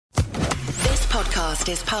podcast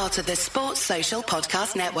is part of the Sports Social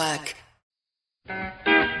Podcast Network.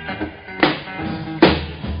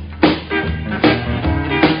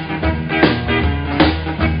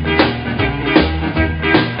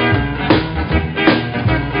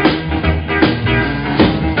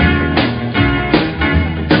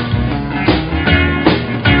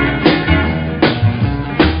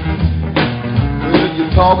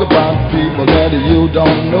 Talk about people that you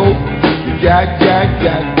don't know. You jack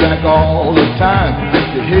all the time.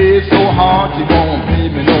 Your head so hard you won't pay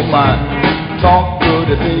me no mind. Talk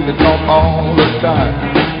dirty, baby, talk all the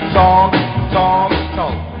time. Talk.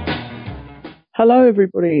 Hello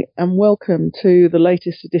everybody and welcome to the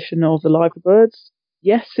latest edition of the Liverbirds.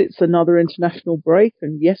 Yes, it's another international break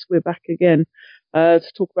and yes, we're back again to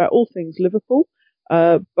talk about all things Liverpool,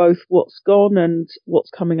 both what's gone and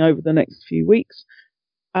what's coming over the next few weeks.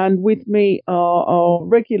 And with me are our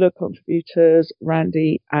regular contributors,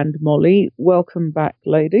 Randy and Molly. Welcome back,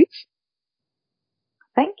 ladies.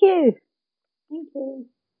 Thank you. Thank you.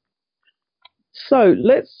 So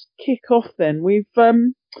let's kick off then. We've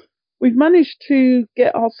managed to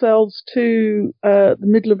get ourselves to the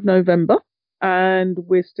middle of November, and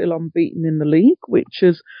we're still unbeaten in the league, which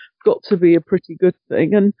has got to be a pretty good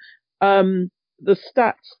thing. And the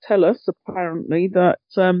stats tell us apparently that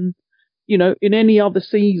in any other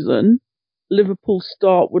season, Liverpool's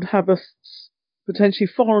start would have us potentially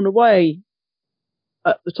far and away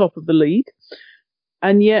at the top of the league,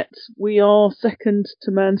 and yet we are second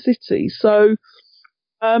to Man City. So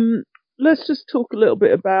let's just talk a little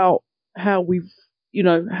bit about how we've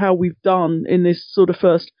done in this sort of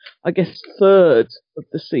first, I guess, third of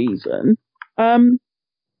the season.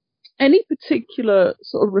 Any particular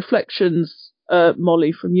sort of reflections,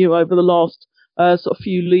 Molly, from you over the last sort of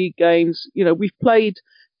few league games? We've played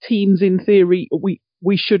teams in theory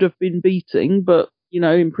we should have been beating, but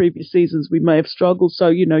in previous seasons we may have struggled. So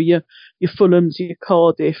your Fulhams, your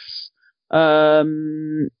Cardiffs, that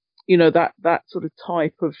sort of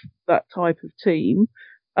type of team.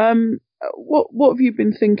 What have you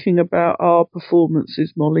been thinking about our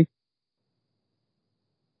performances, Molly?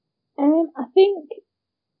 I think,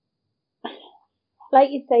 like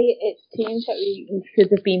you say, it's teams that we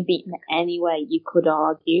should have been beaten anyway, you could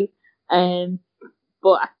argue. But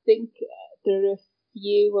I think there are a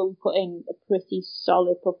few where we put in a pretty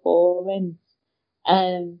solid performance.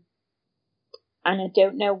 And I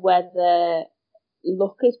don't know whether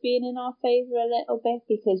luck has been in our favour a little bit,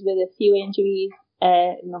 because with a few injuries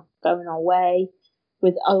not going our way,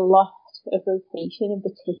 with a lot of rotation, and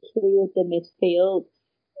particularly with the midfield,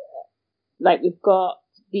 like we've got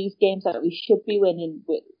these games that we should be winning,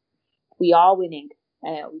 we are winning.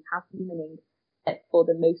 We have been winning for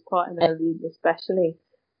the most part in the league, especially.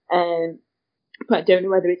 But I don't know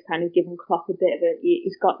whether it's kind of given Klopp a bit of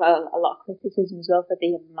he's got a lot of criticism as well for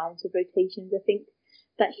the amount of rotations I think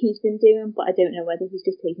that he's been doing. But I don't know whether he's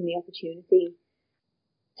just taking the opportunity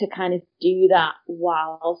to kind of do that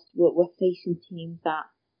whilst we're facing teams that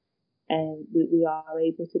we are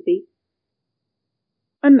able to beat.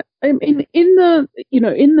 And in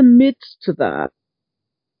the midst to that,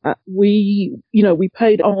 we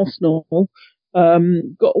played Arsenal,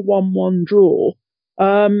 got a 1-1 draw,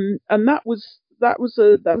 and that was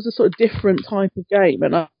a sort of different type of game.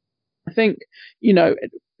 And I think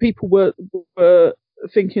people were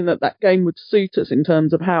thinking that game would suit us in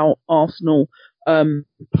terms of how Arsenal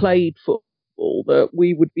played football, that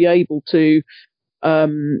we would be able to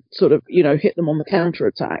hit them on the counter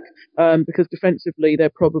attack, because defensively they're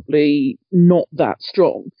probably not that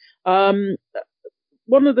strong. One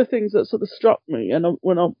of the things that sort of struck me, and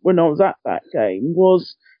when I was at that game,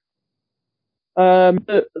 was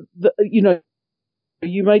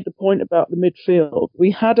you made the point about the midfield. We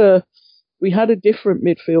had a different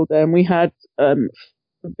midfield there, and we had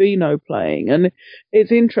Fabinho playing, and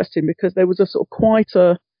it's interesting because there was a sort of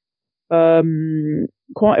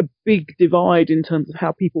quite a big divide in terms of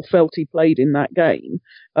how people felt he played in that game.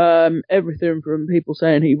 Everything from people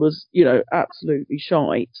saying he was, absolutely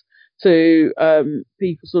shite, to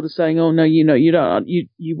people sort of saying, oh no, you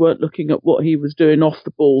weren't looking at what he was doing off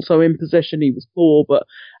the ball. So in possession he was poor, but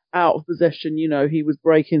out of possession, he was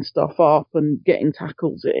breaking stuff up and getting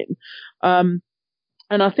tackles in. And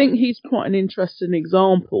I think he's quite an interesting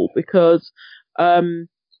example because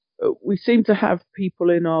we seem to have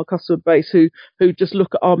people in our customer base who just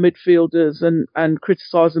look at our midfielders and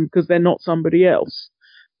criticise them because they're not somebody else,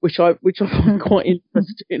 which I find quite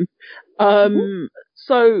interesting.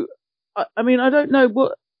 So I mean, I don't know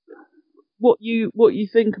what you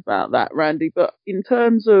think about that, Randy, but in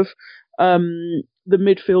terms of the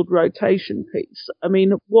midfield rotation piece, I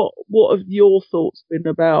mean, what have your thoughts been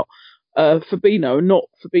about Fabinho, and not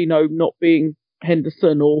Fabinho not being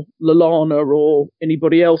Henderson or Lallana or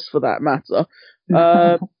anybody else for that matter.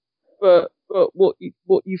 But what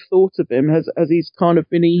you've thought of him as he's kind of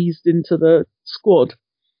been eased into the squad?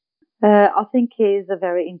 I think he's a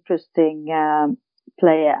very interesting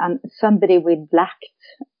player and somebody we lacked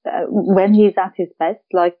when he's at his best.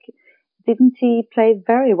 Like, didn't he play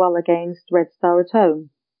very well against Red Star at home?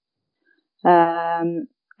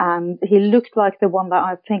 And he looked like the one that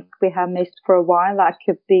I think we have missed for a while. That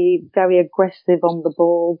could be very aggressive on the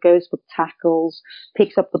ball, goes for tackles,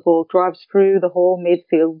 picks up the ball, drives through the whole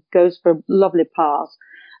midfield, goes for a lovely pass.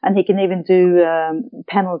 And he can even do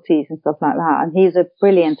penalties and stuff like that. And he's a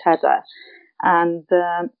brilliant header. And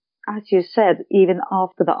as you said, even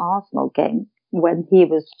after the Arsenal game, when he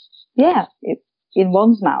was, in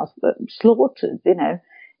one's mouth, slaughtered,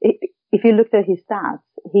 if you looked at his stats,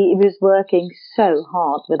 he was working so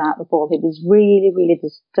hard without the ball. He was really, really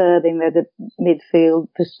disturbing the midfield,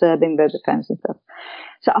 disturbing the defence and stuff.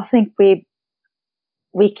 So I think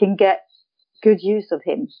we can get good use of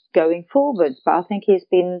him going forward. But I think he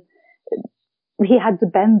had to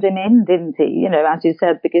bend him in, didn't he? As you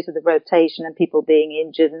said, because of the rotation and people being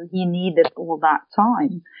injured, and he needed all that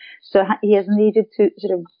time. So he has needed to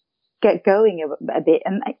sort of get going a bit,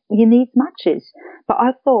 and he needs matches. But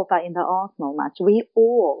I thought that in the Arsenal match, we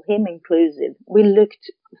all, him inclusive, we looked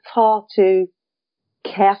far too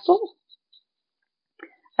careful,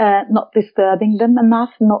 not disturbing them enough,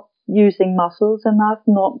 not using muscles enough,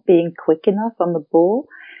 not being quick enough on the ball.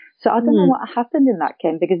 So I don't know what happened in that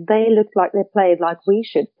game, because they looked like they played like we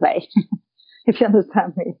should play, if you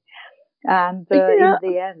understand me. And in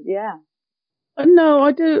the end, No,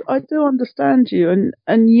 I do understand you,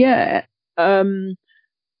 and yet, and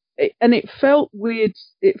it felt weird.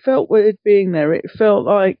 It felt weird being there. It felt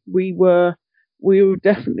like we were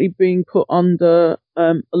definitely being put under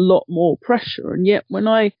a lot more pressure. And yet, when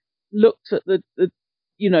I looked at the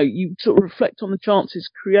you sort of reflect on the chances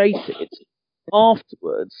created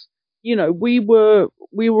afterwards. We were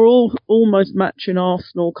all almost matching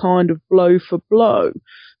Arsenal kind of blow for blow.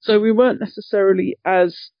 So we weren't necessarily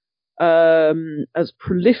as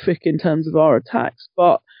prolific in terms of our attacks,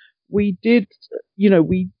 but we did,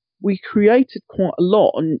 we created quite a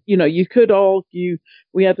lot. And, you could argue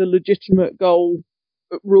we had a legitimate goal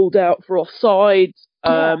ruled out for offside.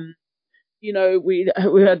 We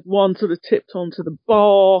had one sort of tipped onto the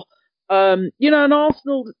bar. And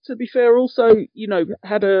Arsenal, to be fair, also,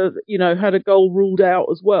 had a goal ruled out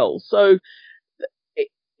as well. So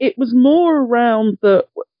it was more around that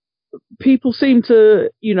people seem to,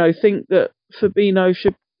 think that Fabinho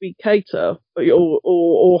should be Keita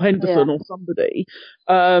or Henderson or somebody.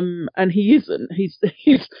 And he isn't. He's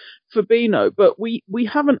Fabinho. But we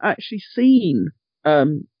haven't actually seen,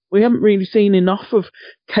 we haven't really seen enough of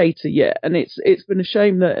Keita yet. And it's been a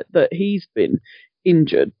shame that he's been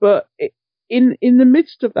injured. But in the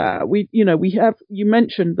midst of that, we have, you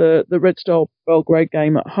mentioned the Red Star Belgrade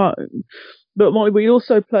game at home, but we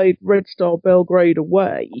also played Red Star Belgrade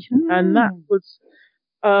away, and that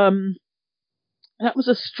was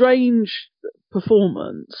a strange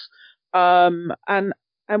performance. And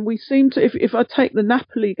we seem to, if I take the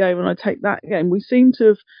Napoli game and I take that game, we seem to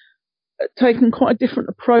have taken quite a different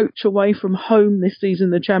approach away from home this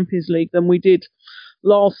season, the Champions League, than we did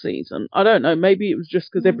last season. I don't know, maybe it was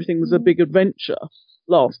just because everything was a big adventure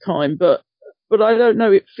last time, but I don't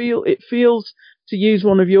know, it feels, to use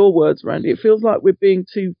one of your words, Randy, it feels like we're being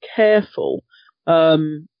too careful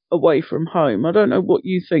away from home. I don't know what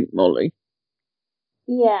you think, Molly.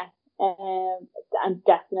 Yeah, and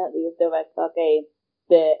definitely with the Red Star game,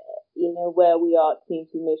 where we are seems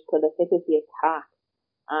to be most prolific is the attack,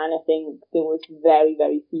 and I think there was very,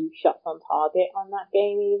 very few shots on target on that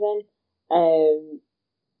game even,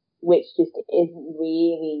 which just isn't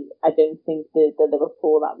really, I don't think, the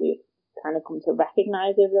Liverpool that we've kind of come to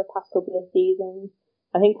recognise over the past couple of seasons.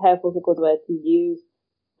 I think careful is a good word to use.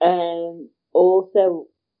 Also,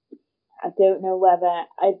 I don't know whether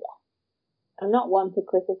I'm not one to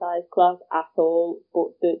criticise Klopp at all,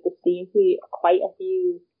 but there seems to be quite a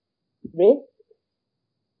few risks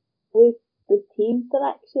with the team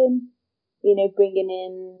selection. Bringing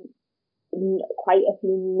in quite a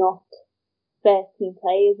few not first team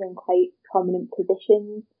players in quite prominent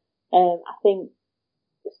positions. I think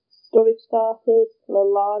Sturridge started,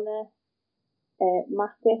 Lallana,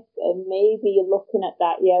 Matip, and maybe you're looking at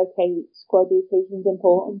that, squad rotation is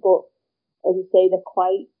important, but as I say, they're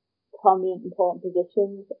quite prominent, important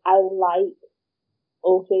positions. I like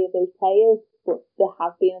all three of those players, but there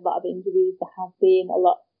have been a lot of injuries, there have been a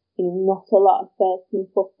lot, not a lot of first team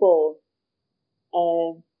football.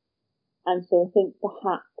 And so I think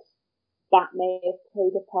perhaps that may have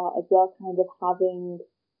played a part as well, kind of having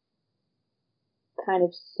kind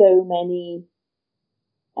of so many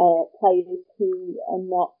players who are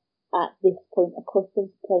not at this point accustomed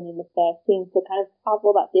to playing in the first team, to kind of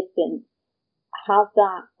travel that distance, have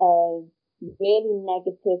that really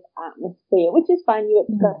negative atmosphere, which is fine, you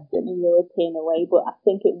expect it in a European away, but I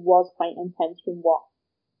think it was quite intense from what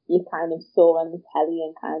you kind of saw on the telly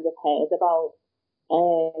and kind of heard about.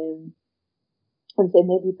 And so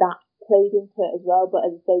maybe that played into it as well, but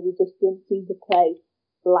as I say, we just didn't seem to play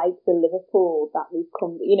like the Liverpool that we've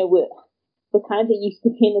come, we're kind of used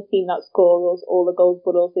to being a team that scores all the goals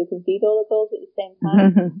but also concede all the goals at the same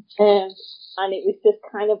time. And it was just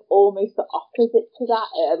kind of almost the opposite to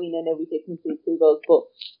that. I mean, I know we did concede 2 goals, but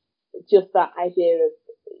just that idea of,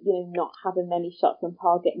 not having many shots on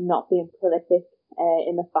target, not being prolific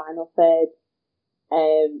in the final third,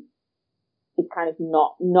 is kind of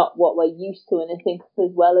not what we're used to. And I think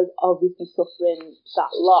as well as obviously suffering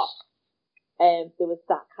that loss, there was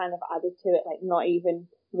that kind of added to it, like not even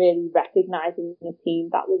really recognising the team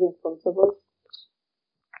that was in front of us.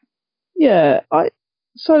 Yeah, I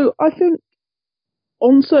think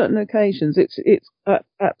on certain occasions it's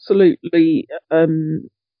absolutely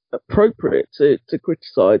appropriate to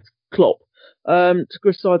criticise Klopp, to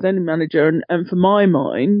criticise any manager, and for my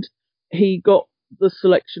mind, he got the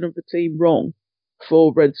selection of the team wrong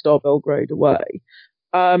for Red Star Belgrade away.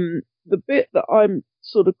 The bit that I'm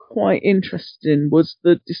sort of quite interested in was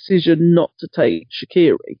the decision not to take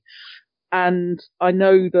Shaqiri. And I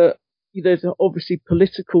know that there's obviously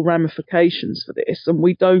political ramifications for this, and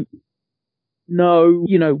we don't know,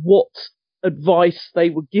 what advice they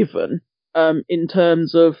were given in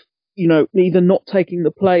terms of, either not taking the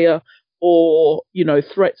player or,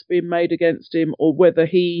 threats being made against him, or whether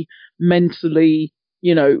he mentally,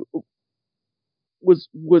 was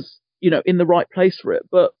in the right place for it.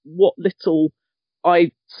 But what little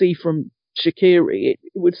I see from Shaqiri, it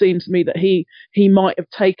would seem to me that he might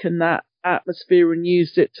have taken that atmosphere and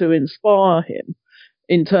used it to inspire him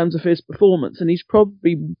in terms of his performance, and he's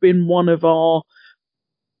probably been one of our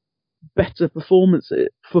better performers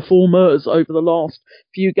over the last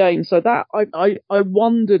few games. So that I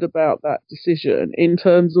wondered about that decision in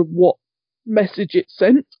terms of what message it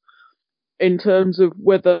sent, in terms of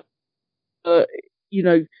whether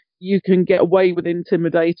you can get away with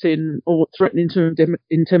intimidating or threatening to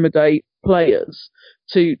intimidate players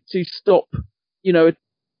to stop a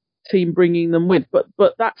team bringing them with. But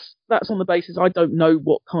that's on the basis I don't know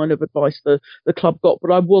what kind of advice the club got,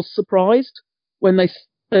 but I was surprised when they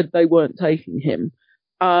said they weren't taking him.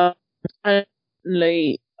 And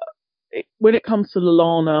when it comes to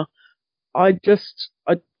Lallana, I just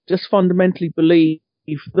fundamentally believe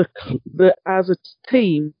that as a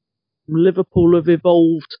team, Liverpool have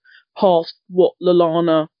evolved past what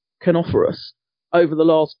Lallana can offer us over the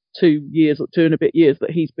last 2 years or 2 and a bit years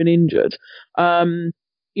that he's been injured.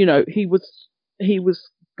 He was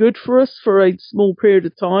good for us for a small period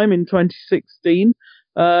of time in 2016.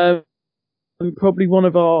 And probably one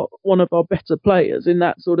of our better players in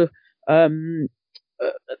that sort of under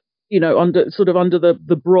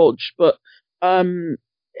the Brodge, but I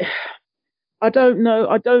don't know.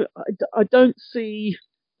 I don't see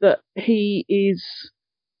that he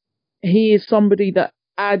is somebody that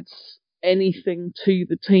adds anything to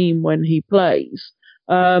the team when he plays,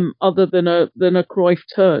 other than a Cruyff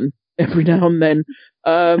turn every now and then.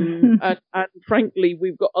 And frankly,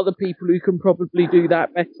 we've got other people who can probably do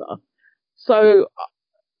that better. So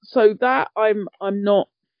that I'm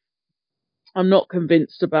not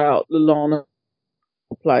convinced about Lallana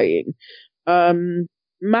playing.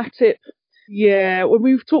 Matip, yeah, when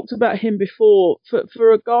we've talked about him before,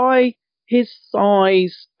 for a guy his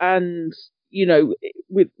size and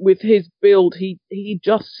with his build, he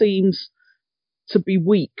just seems to be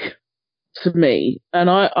weak to me, and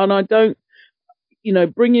I don't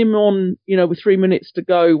bring him on with 3 minutes to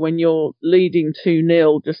go when you're leading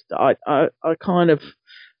 2-0. Just I kind of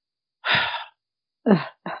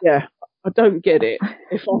yeah, I don't get it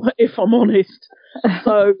if I'm honest.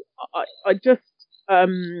 So I just I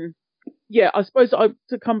suppose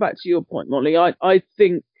to come back to your point, Molly, I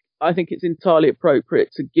think it's entirely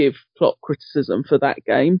appropriate to give Klopp criticism for that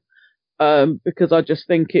game, because I just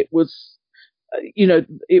think it was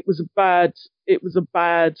it was a bad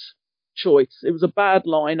choice. It was a bad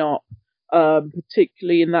lineup,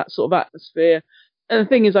 particularly in that sort of atmosphere. And the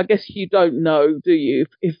thing is, I guess you don't know, do you?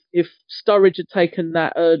 If Sturridge had taken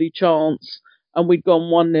that early chance and we'd gone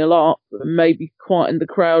 1-0 up and maybe quietened the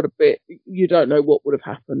crowd a bit, you don't know what would have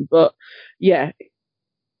happened. But yeah,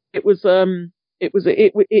 it's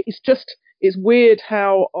weird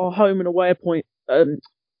how our home and away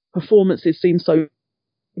performances seem so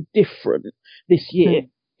different this year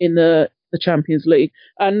in the Champions League,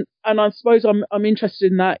 and I suppose I'm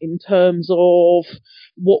interested in that in terms of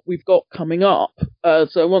what we've got coming up.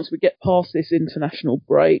 So once we get past this international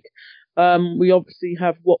break, we obviously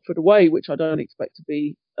have Watford away, which I don't expect to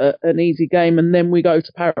be an easy game, and then we go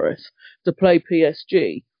to Paris to play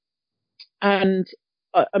PSG. And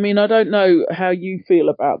I mean, I don't know how you feel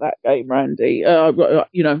about that game, Randy.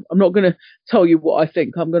 You know, I'm not going to tell you what I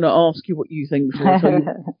think. I'm going to ask you what you think before I tell you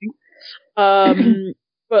what I think.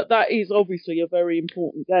 But that is obviously a very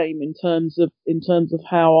important game in terms of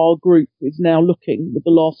how our group is now looking with the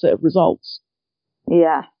last set of results.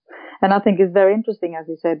 Yeah, and I think it's very interesting, as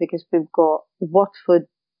you said, because we've got Watford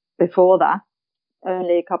before that,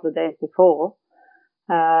 only a couple of days before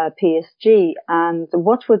PSG, and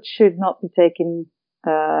Watford should not be taken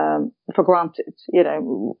for granted. You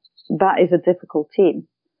know, that is a difficult team.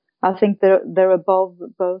 I think they're above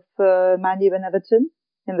both Man U and Everton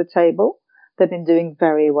in the table. They've been doing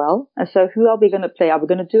very well. And so who are we going to play? Are we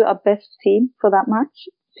going to do our best team for that match?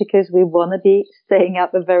 Because we want to be staying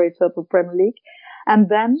at the very top of Premier League. And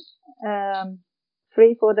then 3-4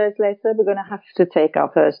 days later, we're going to have to take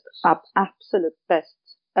our first absolute best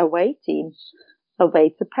away team away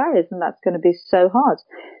to Paris. And that's going to be so hard.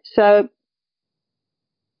 So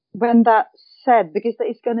when that's said, because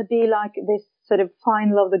it's going to be like this sort of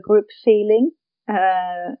final of the group feeling,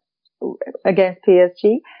 against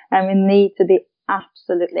PSG, and we need to be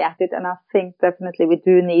absolutely at it. And I think definitely we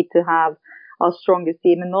do need to have our strongest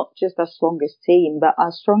team, and not just our strongest team, but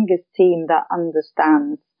our strongest team that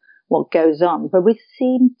understands what goes on. But we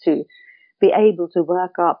seem to be able to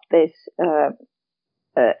work up this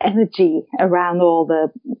energy around all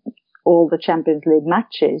the Champions League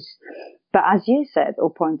matches. But as you said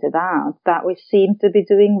or pointed out, that we seem to be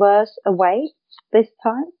doing worse away this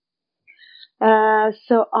time.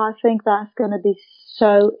 So I think that's going to be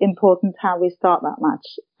so important how we start that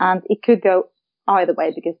match. And it could go either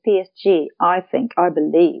way, because PSG, I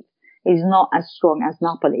believe, is not as strong as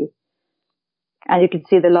Napoli. And you can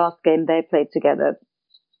see the last game they played together,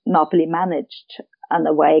 Napoli managed an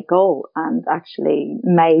away goal and actually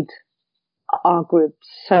made our group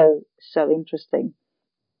so interesting.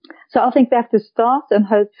 So I think we have to start, and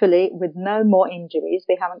hopefully with no more injuries.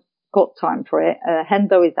 We haven't got time for it.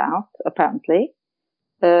 Hendo is out, apparently.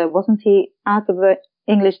 Wasn't he out of the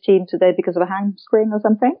English team today because of a hamstring or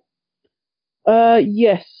something?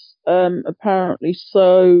 Yes, apparently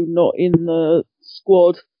so, not in the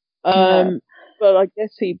squad. No. But I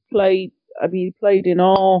guess he played in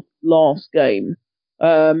our last game.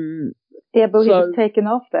 Yeah, but he was taken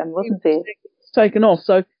off then, wasn't he? Taken off.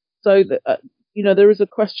 So you know, there is a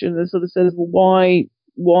question that sort of says, well,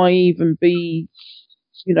 why even be,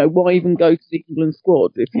 you know, why even go to the England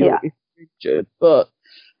squad if you're injured? But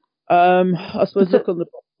I suppose look on the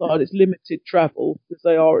side, it's limited travel because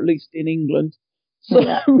they are at least in England. So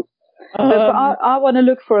but I want to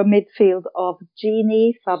look for a midfield of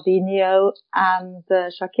Gini, Fabinho, and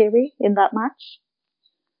Shaqiri in that match.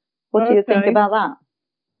 What do you think about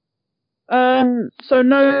that? So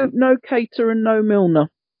no Keita and no Milner.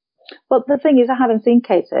 Well, the thing is, I haven't seen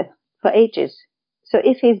Keita for ages. So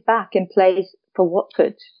if he's back and plays for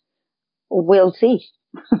Watford, we'll see.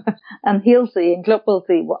 And he'll see, and Klopp will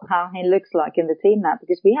see how he looks like in the team now,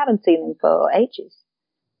 because we haven't seen him for ages.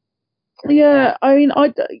 Yeah, I mean,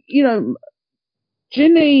 you know,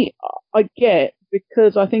 Ginny, I get,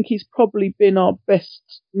 because I think he's probably been our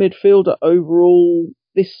best midfielder overall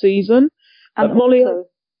this season. And Molly, also,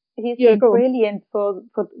 he's been brilliant for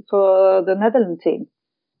the Netherlands team.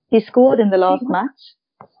 He scored in the last match.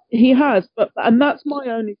 He has, and that's my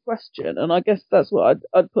only question, and I guess that's what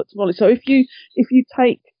I'd put to Molly. So if you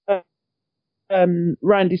take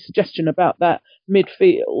Randy's suggestion about that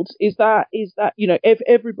midfield, is that you know, if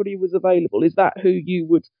everybody was available, is that who you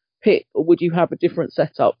would pick, or would you have a different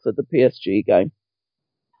setup for the PSG game?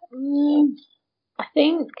 I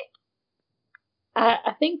think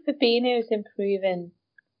Fabinho is improving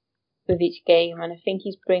with each game, and I think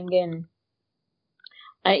he's bringing.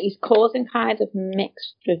 He's causing kind of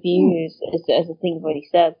mixed reviews, as I think what he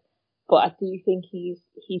said, but I do think he's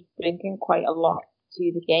bringing quite a lot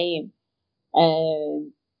to the game.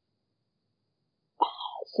 So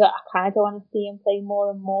I kind of want to see him play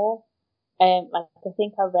more and more. Like I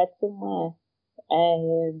think I read somewhere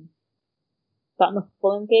that in the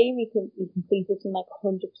Fulham game he completed some like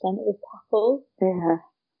 100% of his tackles. Yeah.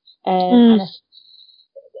 And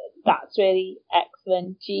that's really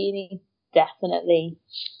excellent. Genie, definitely.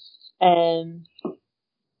 And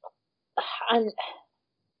I'm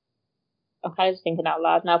kind of just thinking out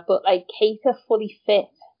loud now, but like Keita fully fit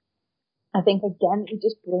I think again it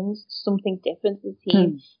just brings something different to the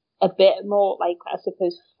team. A bit more, like, I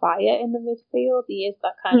suppose, fire in the midfield. He is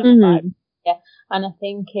that kind of vibe. Yeah. And I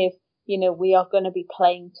think if, we are going to be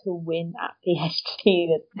playing to win at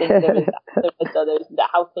PSG, there is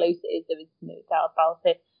how close it is, there is no doubt about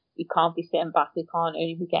it. We can't be sitting back. We can't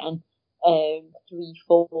only be getting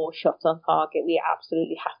 3-4 shots on target. We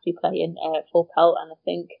absolutely have to be playing full pelt. And I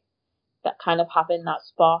think that kind of having that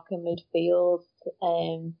spark in midfield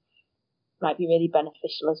might be really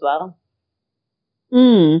beneficial as well.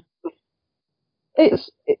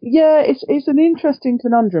 It's an interesting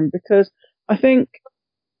conundrum, because I think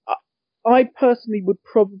I personally would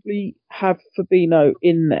probably have Fabinho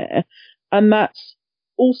in there, and that's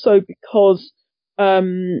also because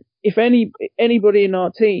if anybody in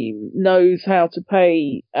our team knows how to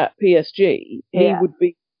pay at PSG, he would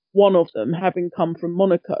be one of them, having come from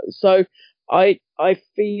Monaco. So I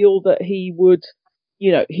feel that he would.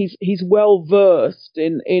 He's well versed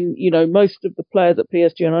in most of the players at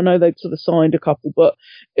PSG, and I know they've sort of signed a couple, but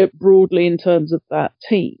broadly in terms of that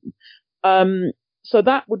team. So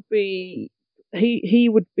that would be he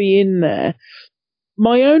would be in there.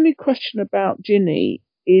 My only question about Ginny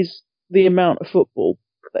is the amount of football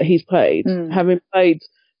that he's played, having played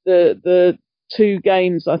the 2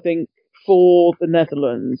 games, I think, for the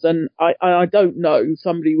Netherlands, and I don't know,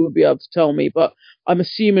 somebody will be able to tell me, but I'm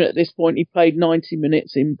assuming at this point he played 90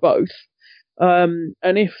 minutes in both, and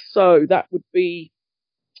if so, that would be,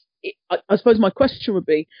 I suppose my question would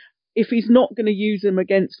be, if he's not going to use him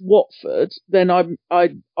against Watford, then I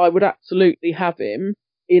would absolutely have him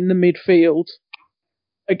in the midfield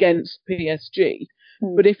against PSG,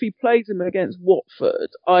 but if he plays him against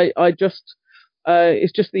Watford, I just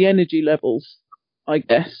it's just the energy levels, I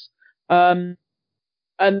guess. And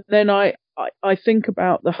then I think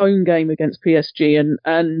about the home game against PSG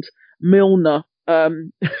and Milner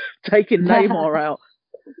taking Neymar out.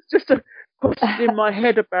 It's just a question in my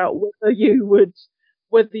head about whether you'd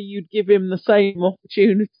give him the same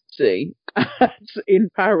opportunity as in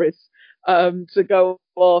Paris to go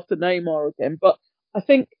after Neymar again. But I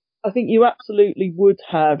think you absolutely would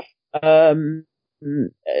have. I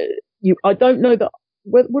don't know that.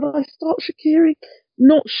 Would I start Shaqiri?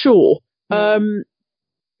 Not sure,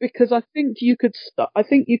 because I think you could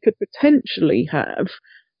potentially have,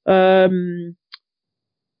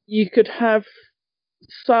 you could have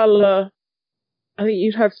Salah. I think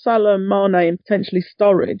you'd have Salah, Mane, and potentially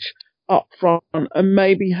Sturridge up front, and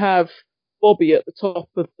maybe have Bobby at the top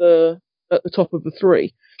of the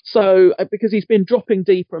 3. So because he's been dropping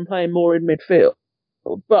deeper and playing more in midfield.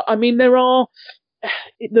 But I mean, there are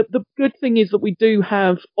the good thing is that we do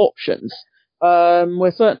have options.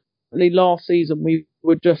 Where certainly last season we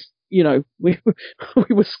were just, we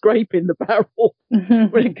were scraping the barrel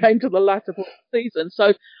when it came to the latter part of the season.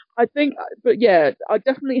 So I think, but yeah, I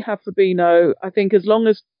definitely have Fabinho. I think as long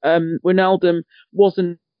as Wijnaldum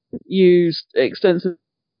wasn't used extensively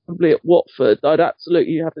at Watford, I'd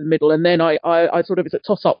absolutely have in the middle. And then I sort of, it's a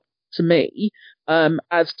toss up to me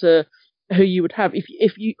as to who you would have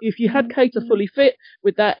if you had Keita fully fit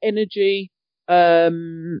with that energy.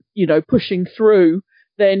 Pushing through,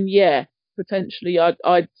 then yeah, potentially I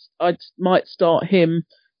might start him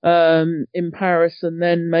in Paris, and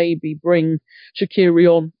then maybe bring Shaqiri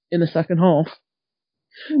on in the second half.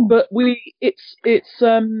 But it's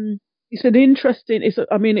an interesting.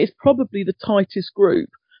 It's probably the tightest group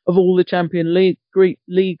of all the Champions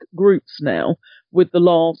League groups now, with the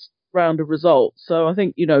last round of results. So I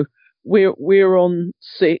think we're on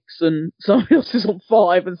 6, and somebody else is on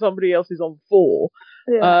 5, and somebody else is on 4.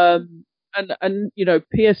 Yeah. And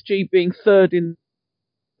PSG being third in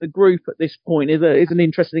the group at this point is an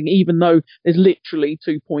interesting, even though there's literally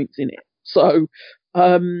 2 points in it. So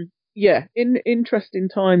interesting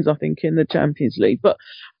times, I think, in the Champions League. But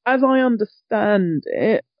as I understand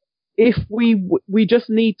it, if we just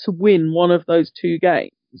need to win one of those 2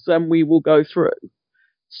 games, then we will go through.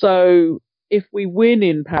 So if we win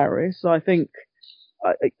in Paris, I think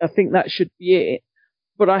that should be it.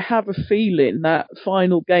 But I have a feeling that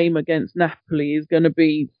final game against Napoli is going to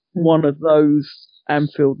be one of those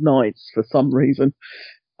Anfield nights for some reason.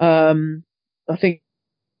 I think,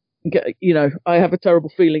 I have a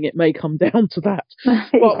terrible feeling it may come down to that.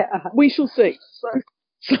 But we shall see.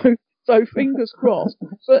 So fingers crossed.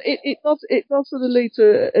 But it does sort of lead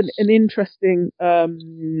to an interesting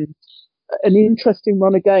run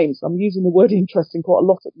of games. I'm using the word interesting quite a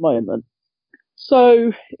lot at the moment.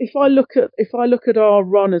 So if I look at our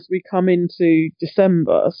run as we come into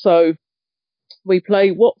December, so we play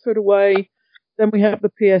Watford away, then we have the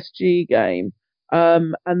PSG game,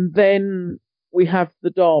 and then we have the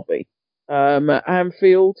derby at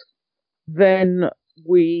Anfield. Then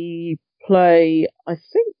we play,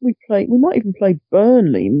 we might even play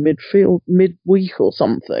Burnley midweek or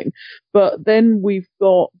something. But then we've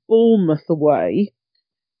got Bournemouth away.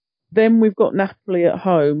 Then we've got Napoli at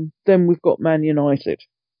home. Then we've got Man United.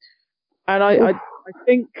 And I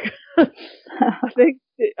think,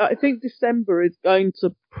 I think December is going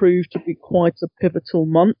to prove to be quite a pivotal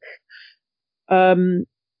month.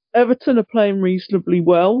 Everton are playing reasonably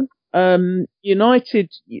well. United,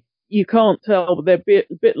 you can't tell, but they're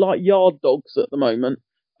a bit like yard dogs at the moment.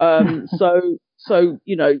 So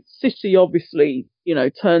City obviously,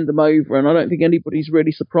 turned them over, and I don't think anybody's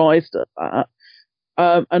really surprised at that.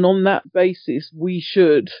 And on that basis, we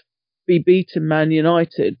should be beating Man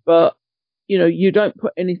United, but you don't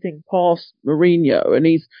put anything past Mourinho, and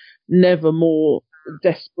he's never more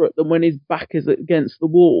desperate than when his back is against the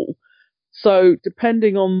wall. So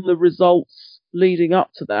depending on the results leading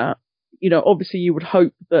up to that, obviously you would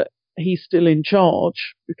hope that he's still in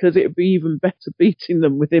charge, because it would be even better beating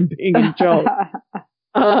them with him being in charge.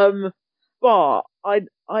 But I'm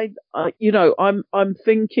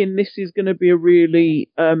thinking this is going to be a really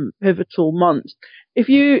pivotal month. If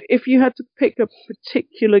you had to pick a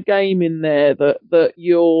particular game in there that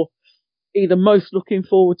you're either most looking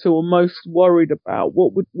forward to or most worried about,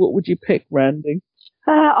 what would you pick, Randy?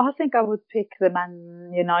 I think I would pick the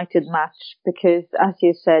Man United match because, as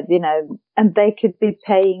you said, and they could be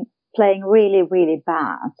playing really, really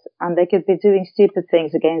bad, and they could be doing stupid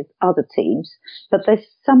things against other teams, but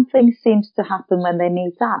there's something seems to happen when they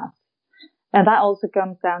meet us. And that also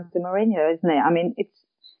comes down to Mourinho, isn't it? I mean,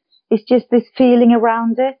 it's just this feeling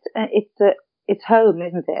around it. It's home,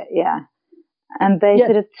 isn't it? Yeah. And they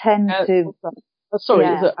sort of tend to... Sorry,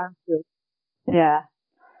 is it Anfield? Yeah.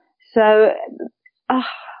 So... I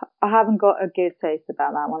haven't got a good taste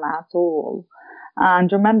about that one at all. And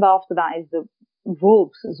remember, after that is the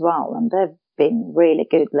Wolves as well, and they've been really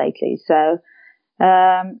good lately. So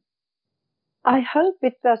I hope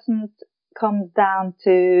it doesn't come down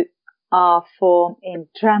to our form in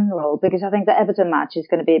general, because I think the Everton match is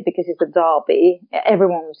going to be, because it's a derby,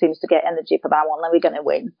 everyone seems to get energy for that one, and we're going to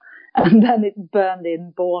win. And then it's Burnley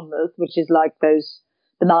and Bournemouth, which is like those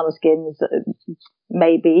banana skins,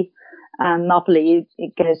 maybe. And Napoli,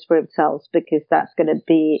 it goes for itself, because that's going to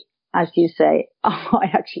be, as you say,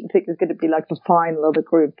 I actually think it's going to be like the final of the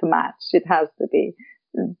group match. It has to be,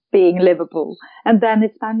 being Liverpool. And then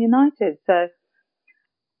it's Man United. So,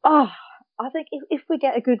 I think if we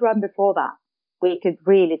get a good run before that, we could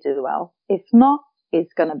really do well. If not,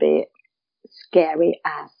 it's going to be scary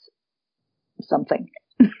as something.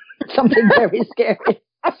 Something very scary.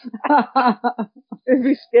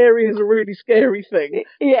 Every scary is a really scary thing.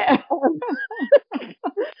 Yeah.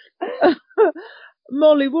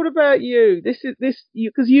 Molly, what about you?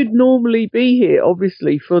 Because you'd normally be here,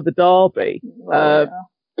 obviously, for the derby.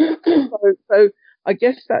 So I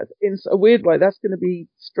guess that in a weird way, that's going to be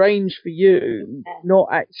strange for you, not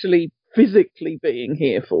actually physically being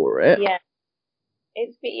here for it. Yeah,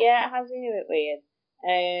 it has been a bit weird.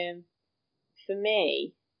 For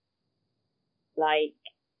me, like,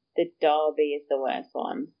 the derby is the worst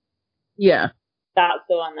one. Yeah. That's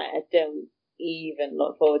the one that I don't even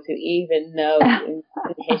look forward to, even though in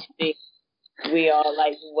history we are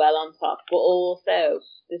like well on top. But also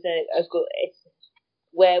there's a good, it's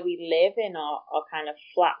where we live in our kind of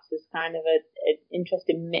flats, there's kind of an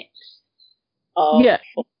interesting mix of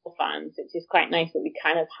football fans, which is quite nice. But we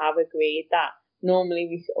kind of have agreed that normally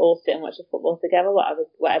we all sit and watch the football together,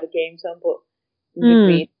 whatever game's on, but we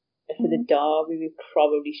agreed for the derby we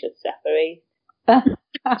probably should separate.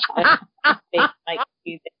 Make like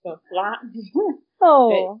 2 different flats.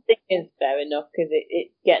 Oh, I think it's fair enough, because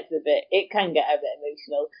it can get a bit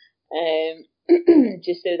emotional.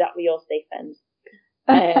 Just so that we all stay friends.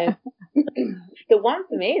 The one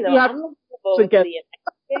for me though, I'm looking forward to the next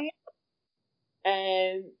game.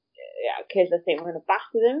 Because I think we're going to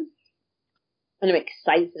batter them, and I'm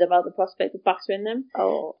excited about the prospect of battering them.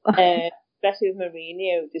 Oh, especially with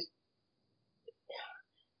Mourinho, just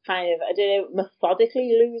kind of, I don't know,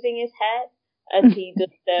 methodically losing his head as he does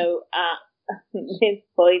so at this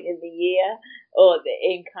point in the year, or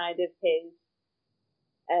in kind of his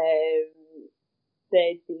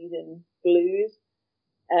third season blues.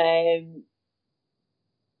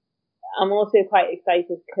 I'm also quite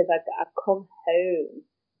excited because I've come home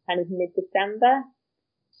kind of mid-December,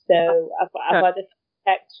 so I've had a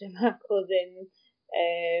text from my cousin.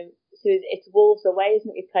 So it's Wolves away, isn't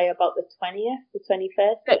it? We play about the 20th, the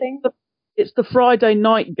 21st, I think. It's the Friday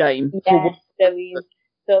night game. Yes, so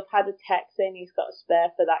I've had a text saying he's got a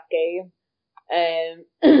spare for that game.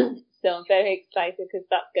 So I'm very excited because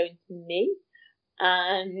that's going to me.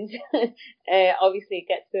 and obviously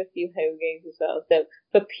get to a few home games as well. So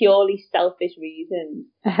for purely selfish reasons,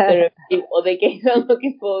 there are a few other games I'm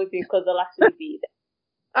looking forward to because I'll actually be there.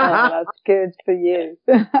 Oh, that's good for you.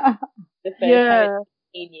 The first time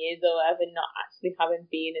in 15 years or whatever, not actually having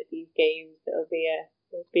been at these games, it'll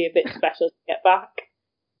be a bit special to get back.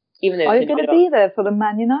 Even though are you going to be there for the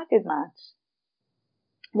Man United match?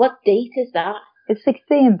 What date is that? It's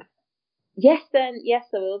 16th. Yes, I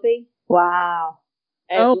will be. Wow.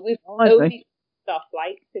 We've only got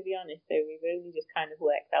flights, to be honest, so we've only just kind of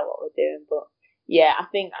worked out what we're doing. But yeah, I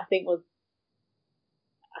think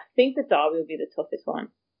the derby will be the toughest one.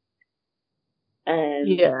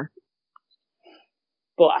 Yeah.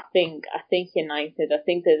 But I think United, I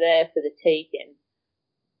think they're there for the taking.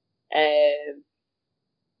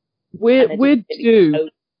 We're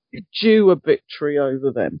due a victory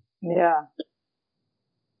over them. Yeah.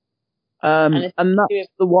 And that's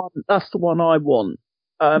the one I want.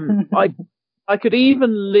 I could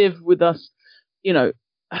even live with us, you know,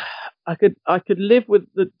 I could live with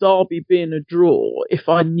the derby being a draw if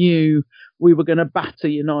I knew we were going to batter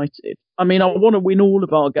United. I mean, I want to win all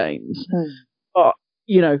of our games, but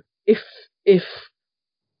you know, if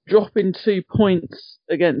dropping 2 points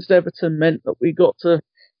against Everton meant that we got to,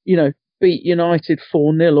 you know, beat United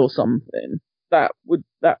 4-0 or something, that would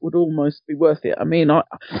almost be worth it. I mean, I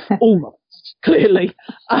almost clearly,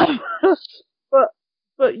 but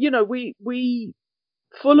you know, we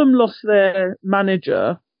Fulham lost their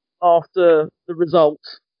manager after the result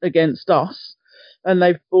against us, and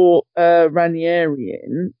they've brought Ranieri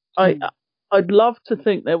in. I'd love to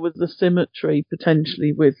think there was a symmetry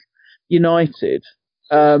potentially with United.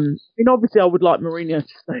 I mean, obviously, I would like Mourinho to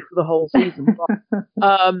stay for the whole season, but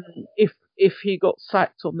if he got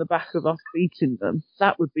sacked on the back of us beating them,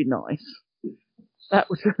 that would be nice. That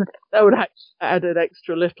would add an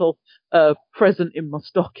extra little present in my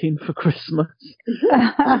stocking for Christmas.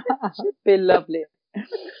 It'd be lovely.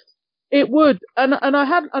 It would, and I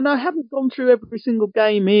haven't gone through every single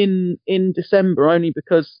game in December, only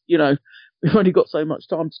because, you know, we've only got so much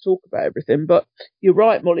time to talk about everything. But you're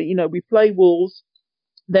right, Molly. You know, we play Wolves,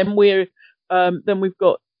 then we've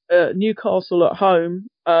got Newcastle at home,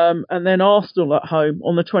 and then Arsenal at home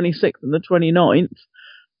on the 26th and the 29th,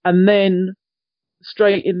 and then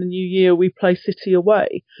straight in the new year we play City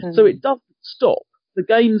away. So it doesn't stop. The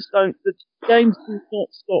games do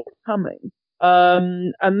not stop coming.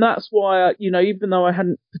 And that's why, you know, even though I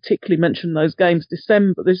hadn't particularly mentioned those games, this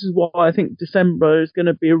is why I think December is going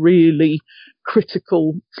to be a really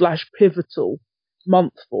critical / pivotal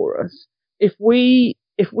month for us. If we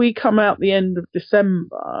come out the end of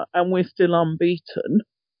December and we're still unbeaten,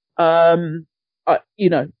 I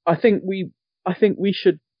think we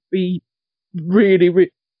should be really,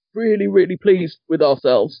 really, really pleased with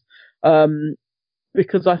ourselves.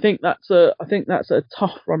 Because I think that's a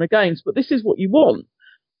tough run of games, but this is what you want.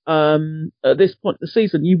 At this point in the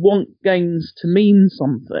season, you want games to mean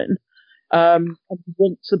something, and you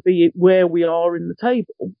want to be where we are in the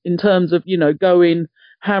table in terms of, you know, going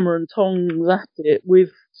hammer and tongs at it with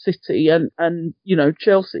City and you know,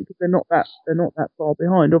 Chelsea, because they're not that far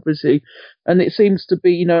behind, obviously. And it seems to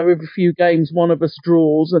be, you know, every few games one of us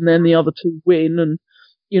draws and then the other two win, and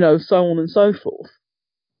you know, so on and so forth.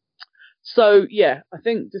 So yeah, I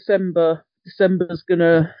think December's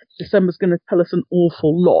gonna tell us an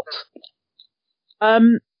awful lot.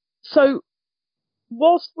 So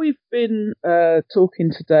whilst we've been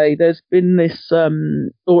talking today, there's been this,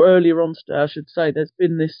 or earlier on today, I should say, there's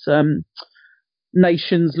been this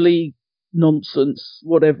Nations League nonsense,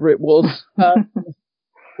 whatever it was,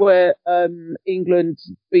 where England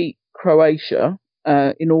beat Croatia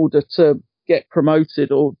in order to get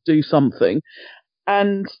promoted or do something,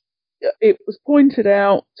 and it was pointed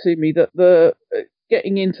out to me that the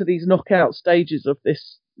getting into these knockout stages of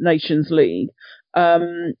this Nations League,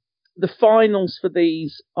 the finals for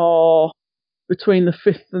these are between the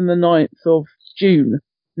 5th and the 9th of June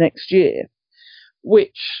next year,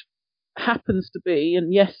 which happens to be,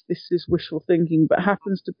 and yes, this is wishful thinking, but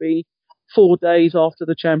happens to be 4 days after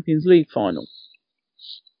the Champions League final.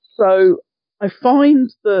 So I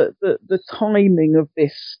find the timing of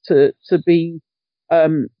this to be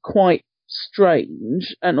quite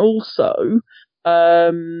strange, and also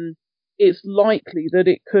it's likely that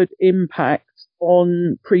it could impact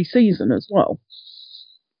on pre-season as well.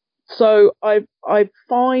 So I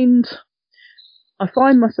find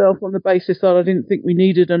myself, on the basis that I didn't think we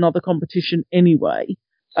needed another competition anyway,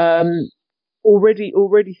 already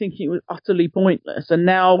thinking it was utterly pointless, and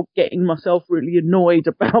now getting myself really annoyed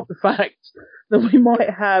about the fact that we might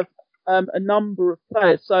have a number of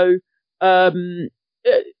players. So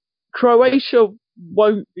Croatia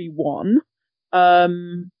won't be won.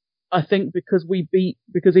 I think because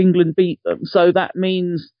England beat them. So that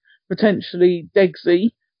means potentially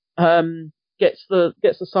Degsy gets the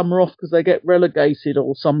summer off because they get relegated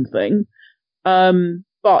or something.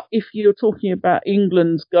 But if you're talking about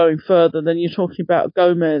England going further, then you're talking about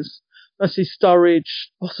Gomez, Mercy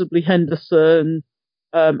Sturridge, possibly Henderson,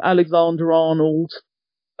 Alexander-Arnold,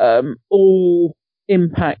 all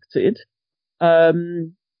impacted.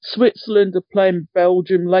 Switzerland are playing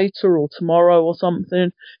Belgium later or tomorrow or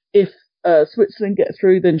something. If Switzerland get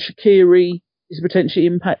through, then Shaqiri is potentially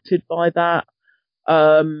impacted by that.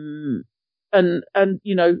 And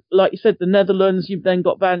you know, like you said, the Netherlands, you've then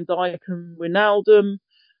got Van Dijk and Wijnaldum.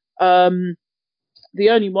 The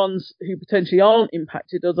only ones who potentially aren't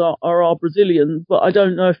impacted are our Brazilians, but I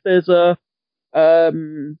don't know if there's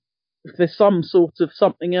some sort of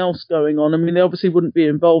something else going on. I mean, they obviously wouldn't be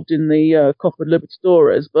involved in the Copa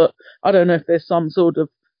Libertadores, but I don't know if there's some sort of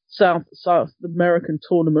South American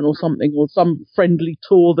tournament or something, or some friendly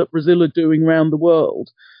tour that Brazil are doing around the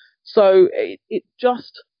world. So it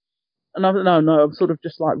just, and I don't know, I'm sort of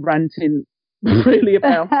just like ranting really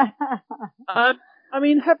about. I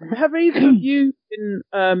mean, have either of you been,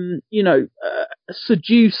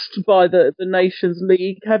 seduced by the Nations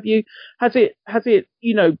League? Has it,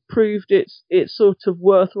 proved its sort of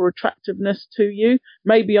worth or attractiveness to you?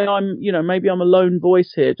 Maybe I'm a lone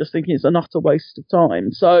voice here, just thinking it's an utter waste of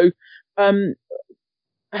time. So,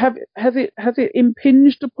 has it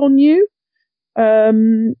impinged upon you?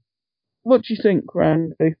 What do you think,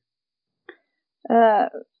 Randy? I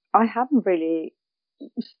haven't really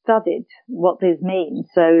studied what this means,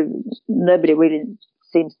 so nobody really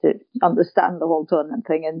seems to understand the whole tournament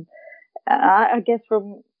thing. And I guess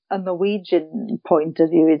from a Norwegian point of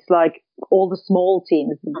view, it's like all the small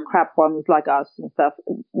teams, the crap ones like us and stuff,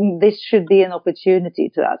 this should be an opportunity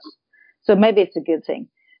to us. So maybe it's a good thing.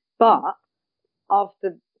 But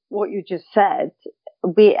after what you just said,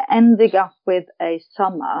 we're ending up with a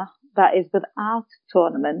summer that is without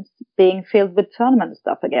tournaments being filled with tournament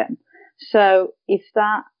stuff again. So if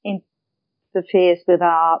that interferes with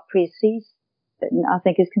our pre-season, I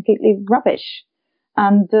think it's completely rubbish.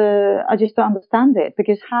 And I just don't understand it,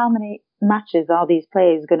 because how many matches are these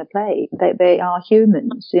players going to play? They are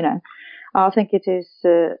humans, you know. I think it is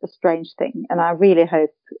a strange thing, and I really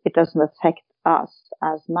hope it doesn't affect us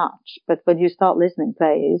as much. But when you start listening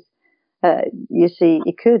players, you see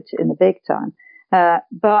it could in the big time.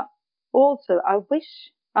 But also, I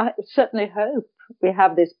certainly hope we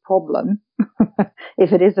have this problem,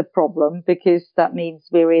 if it is a problem, because that means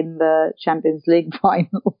we're in the Champions League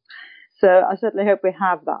final. So I certainly hope we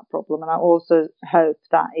have that problem, and I also hope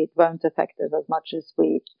that it won't affect us as much as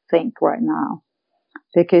we think right now,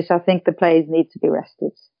 because I think the players need to be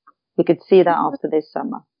rested. We could see that after this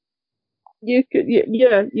summer. You could,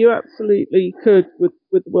 yeah, you absolutely could with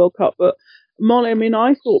the World Cup. But Molly, I mean,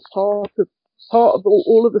 I thought part of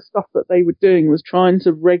all of the stuff that they were doing was trying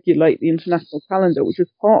to regulate the international calendar, which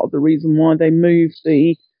was part of the reason why they moved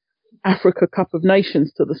the Africa Cup of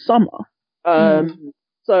Nations to the summer.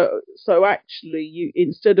 So actually, you,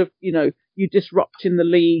 instead of, you disrupting the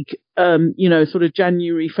league, sort of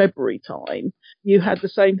January, February time, you had the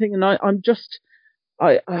same thing. And like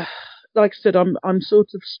I said, I'm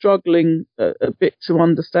sort of struggling a bit to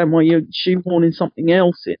understand why you're shoehorning something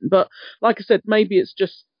else in. But like I said, maybe it's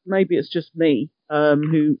just me,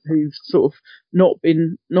 who's sort of not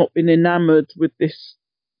been enamoured with this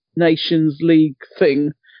Nations League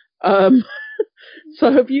thing.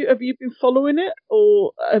 So have you been following it,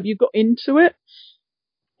 or have you got into it?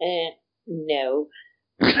 No.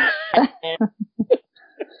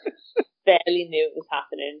 Barely knew it was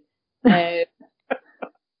happening.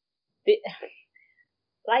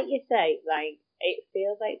 Like you say, like, it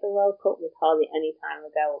feels like the World Cup was hardly any time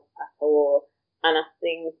ago at all, and I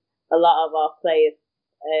think a lot of our players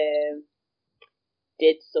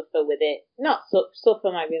did suffer with it. Not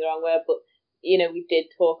suffer might be the wrong word, but we did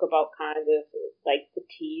talk about kind of like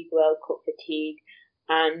fatigue, World Cup fatigue,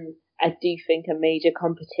 and I do think a major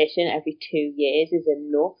competition every 2 years is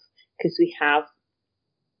enough, because we have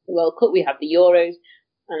the World Cup, we have the Euros,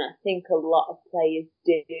 and I think a lot of players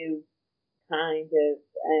do kind of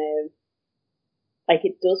like,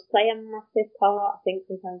 it does play a massive part. I think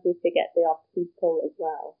sometimes we forget they are people as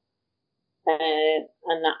well,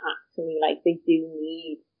 and that actually, like, they do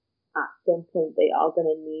need, at some point they are going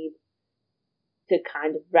to need to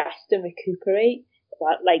kind of rest and recuperate,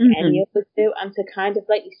 like any of us do, and to kind of,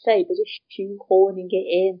 like you say, they're just shoehorning it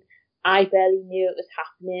in. I barely knew it was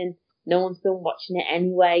happening. No one's been watching it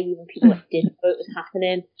anyway, even people that didn't know it was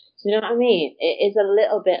happening. So you know what I mean? It is a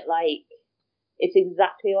little bit like, it's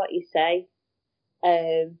exactly what you say.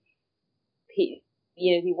 he,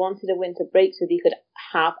 he wanted a winter break so they could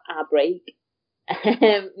have a break,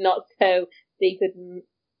 not so they could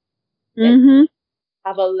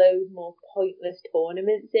have a load more pointless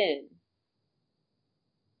tournaments in.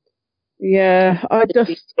 Yeah, that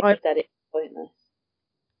it's pointless.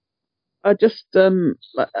 that's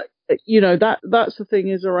the thing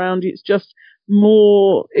is around. It's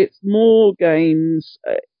more games,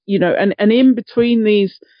 and in between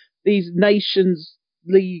these Nations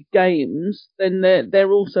League games, then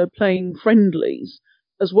they're also playing friendlies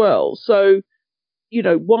as well. So,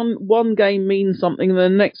 one game means something and the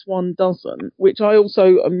next one doesn't, which I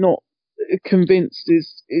also am not convinced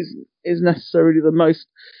is necessarily the most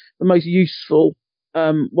useful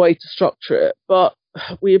way to structure it. But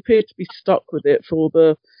we appear to be stuck with it for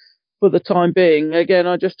the time being. Again,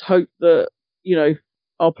 I just hope that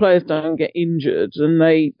our players don't get injured and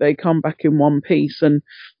they come back in one piece and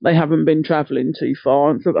they haven't been travelling too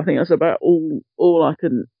far. And so I think that's about all I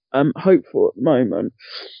can hope for at the moment.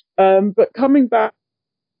 But coming back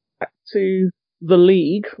to the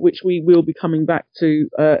league, which we will be coming back to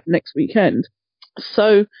next weekend.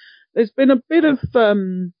 So there's been a bit of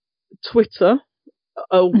Twitter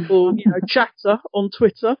or chatter on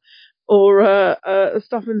Twitter or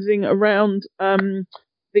stuff and thing around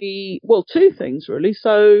two things really.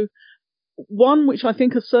 So one which I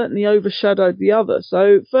think has certainly overshadowed the other.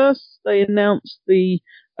 So first they announced the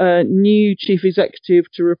new chief executive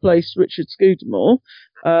to replace Richard Scudamore.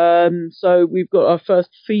 So we've got our first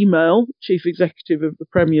female chief executive of the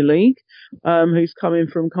Premier League, who's coming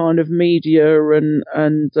from kind of media and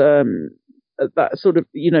that sort of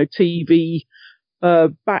TV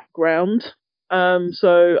background.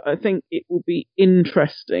 So I think it will be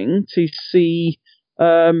interesting to see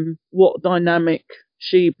what dynamic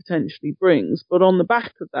she potentially brings. But on the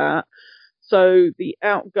back of that, so the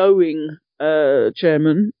outgoing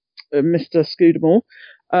chairman, Mr. Scudamore,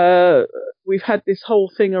 we've had this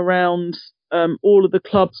whole thing around all of the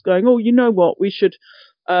clubs going, oh, you know what, we should,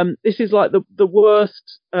 this is like the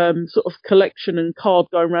worst sort of collection and card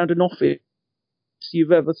going around an office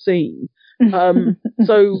you've ever seen.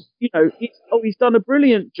 So he's done a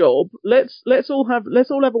brilliant job. Let's all have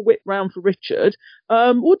a whip round for Richard.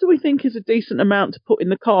 What do we think is a decent amount to put in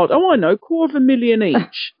the card? Oh, I know, $250,000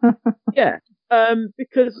 each. Yeah,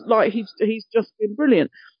 because like he's just been brilliant,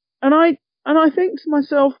 and I think to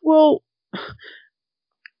myself, well,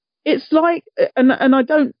 it's like, and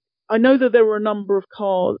I know that there were a number of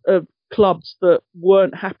clubs that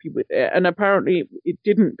weren't happy with it, and apparently it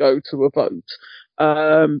didn't go to a vote,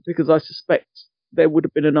 because I suspect there would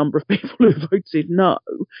have been a number of people who voted no.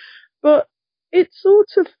 But it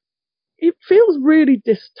feels really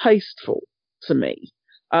distasteful to me.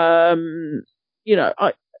 I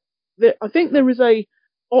think there is a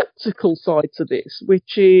optical side to this,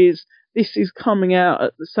 which is this is coming out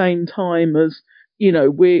at the same time as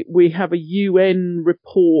we have a UN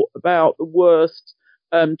report about the worst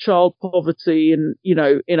child poverty in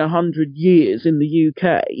 100 years in the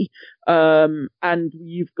UK, and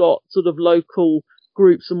you've got sort of local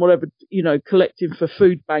groups and whatever collecting for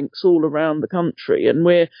food banks all around the country, and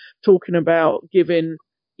we're talking about giving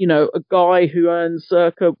a guy who earns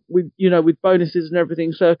circa with bonuses and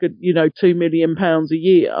everything circa £2 million a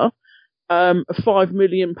year, a £5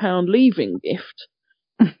 million leaving gift.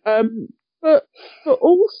 But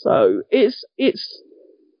also it's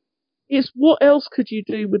what else could you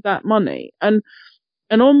do with that money? And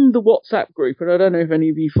on the WhatsApp group, and I don't know if any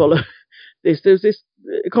of you follow this, there's this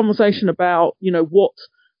conversation about, what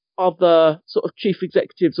other sort of chief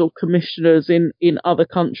executives or commissioners in other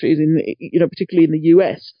countries, particularly in the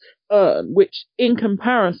US, earn, which in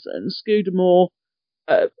comparison, Scudamore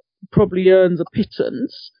probably earns a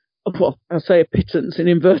pittance. Well, I'll say a pittance in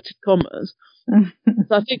inverted commas. So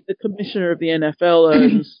I think the commissioner of the NFL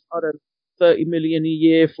earns, I don't know, $30 million a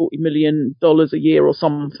year, $40 million a year or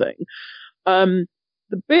something. The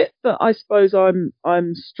bit that I suppose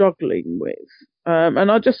I'm struggling with,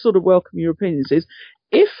 and I just sort of welcome your opinions, is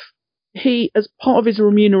if he, as part of his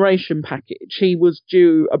remuneration package, he was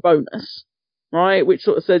due a bonus, right, which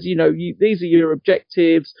sort of says, these are your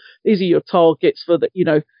objectives, these are your targets for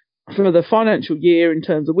the financial year in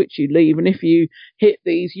terms of which you leave, and if you hit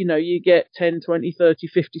these, you get 10, 20, 30,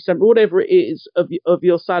 50, something, whatever it is of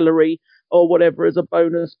your salary or whatever as a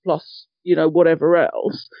bonus plus, whatever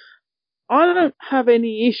else. I don't have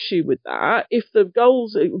any issue with that if the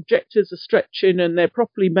goals, objectives are stretching and they're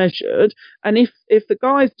properly measured, and if the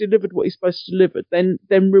guy's delivered what he's supposed to deliver,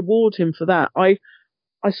 then reward him for that. I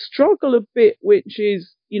struggle a bit, which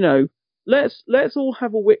is, let's all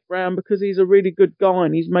have a whip round because he's a really good guy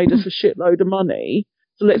and he's made us a shitload of money.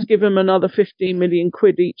 so let's give them another 15 million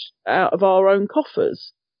quid each out of our own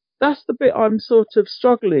coffers. That's the bit I'm sort of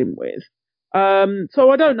struggling with.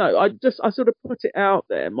 So I don't know. I sort of put it out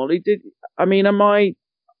there, Molly. I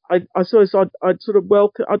suppose I'd sort of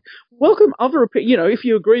welcome other opinion. You know, if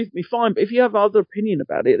you agree with me, fine. But if you have other opinion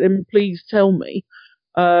about it, then please tell me.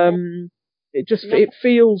 It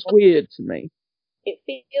feels weird to me. It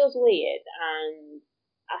feels weird, and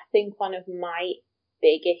I think one of my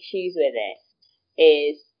big issues with it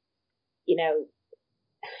is, you know,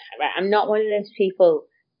 right, I'm not one of those people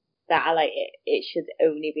that are like, it should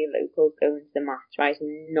only be locals going to the match, right?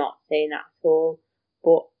 I'm not saying that at all.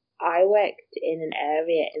 But I worked in an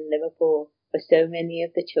area in Liverpool where so many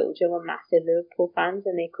of the children were massive Liverpool fans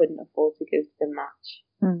and they couldn't afford to go to the match.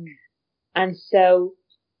 Mm. And so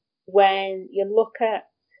when you look at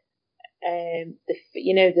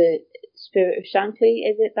the Spirit of Shankly,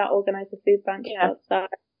 is it that organised the food bank outside?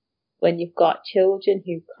 When you've got children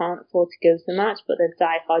who can't afford to go to the match, but they're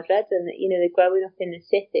diehard Reds, and they're growing up in the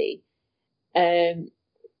city. I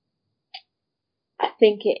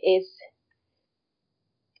think it is.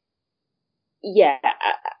 Yeah,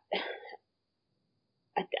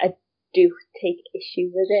 I do take issue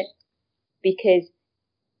with it because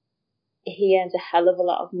he earns a hell of a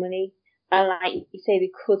lot of money, and like you say, they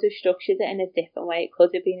could have structured it in a different way. It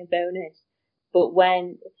could have been a bonus, but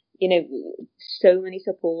when so many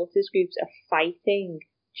supporters groups are fighting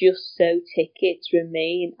just so tickets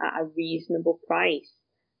remain at a reasonable price,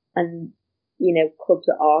 and clubs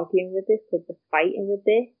are arguing with this, clubs are fighting with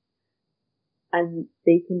this, and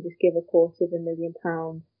they can just give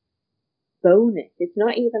 £250,000 bonus. It's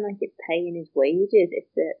not even like it's paying his wages.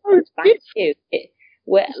 It's thank you.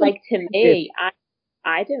 Like, to me,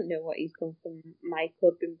 I don't know what he's done for my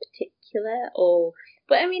club in particular,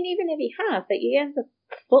 but I mean, even if he has, like, he earns a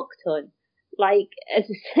fuck ton. Like, as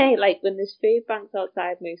I say, like, when there's food banks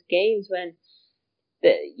outside most games, when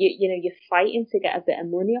you're fighting to get a bit of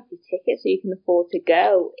money off your ticket so you can afford to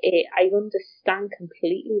go, I understand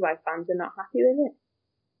completely why fans are not happy with it.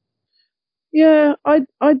 Yeah,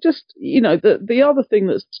 I just, the other thing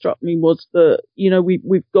that struck me was that,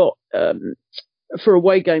 we've got, for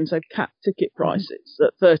away games, they've capped ticket prices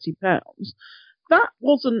at £30. That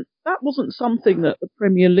wasn't something that the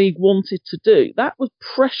Premier League wanted to do. That was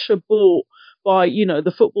pressure brought by,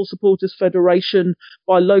 the Football Supporters Federation,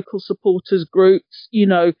 by local supporters groups,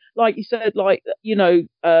 like you said, the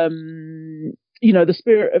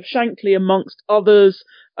Spirit of Shankly amongst others,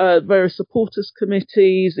 various supporters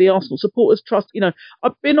committees, the Arsenal Supporters Trust.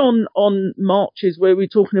 I've been on marches where we're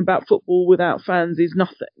talking about football without fans is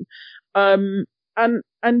nothing. And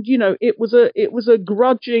it was a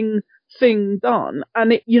grudging thing done,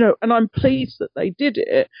 and and I'm pleased that they did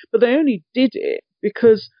it, but they only did it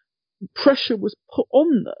because pressure was put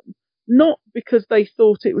on them, not because they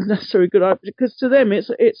thought it was necessarily good, because to them it's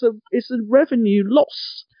a revenue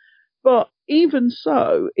loss. But even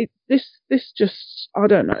so, this just, I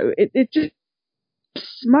don't know, it just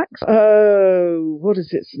smacks. Oh, what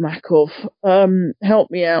does it smack of?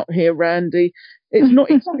 Help me out here, Randy. It's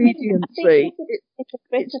not expediency. It's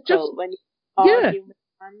critical when you argue with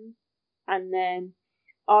fans, and then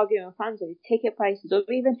arguing with fans over ticket prices, or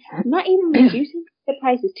even not even reducing ticket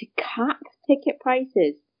prices, to cap ticket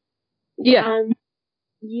prices. Yeah. And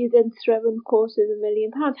you then throw in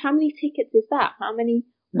 £250,000. How many tickets is that? How many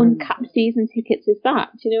uncapped season tickets is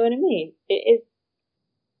that? Do you know what I mean? It is.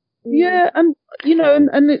 Yeah, and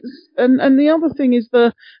it's and the other thing is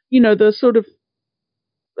the sort of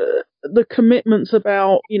the commitments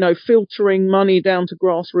about filtering money down to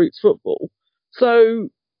grassroots football. So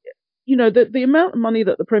the amount of money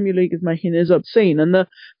that the Premier League is making is obscene, and the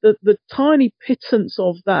tiny pittance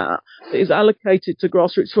of that is allocated to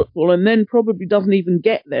grassroots football and then probably doesn't even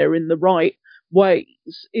get there in the right ways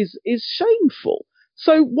is shameful.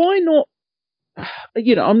 So why not?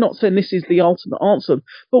 I'm not saying this is the ultimate answer,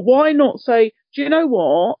 but why not say, do you know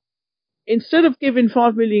what? Instead of giving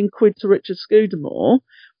 £5 million to Richard Scudamore,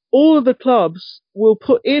 all of the clubs will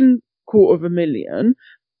put in £250,000,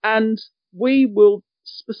 and we will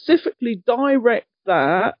specifically direct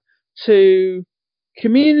that to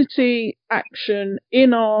community action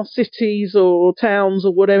in our cities or towns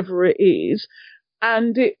or whatever it is,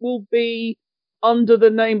 and it will be under the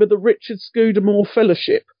name of the Richard Scudamore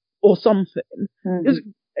Fellowship or something.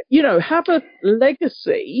 Mm-hmm. Have a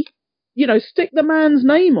legacy, stick the man's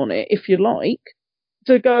name on it if you like,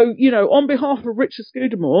 to go, on behalf of Richard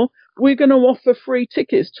Scudamore, we're going to offer free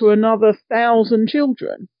tickets to another 1,000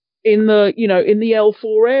 children in the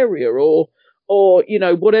L4 area, or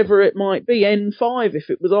whatever it might be, N5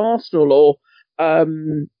 if it was Arsenal, or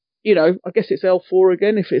I guess it's L4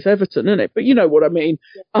 again if it's Everton, isn't it? But you know what I mean.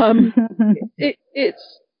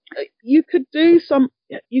 It's you could do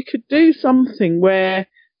something where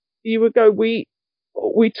you would go, we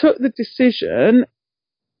took the decision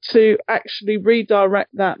to actually redirect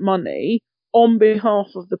that money on behalf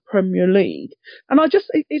of the Premier League. And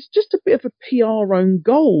it's just a bit of a PR own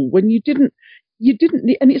goal when you didn't,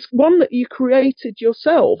 and it's one that you created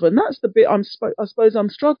yourself. And that's the bit I suppose I'm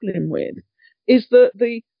struggling with, is that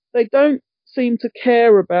they don't seem to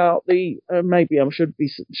care about maybe I shouldn't be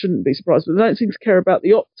surprised, but they don't seem to care about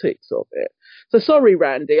the optics of it. So sorry,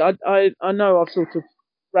 Randy, I know I've sort of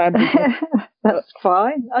rambled. That's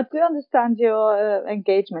fine. I do understand your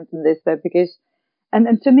engagement in this though, because,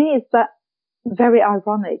 and to me it's that very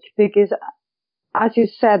ironic because, as you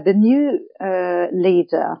said, the new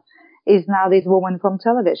leader is now this woman from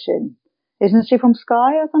television. Isn't she from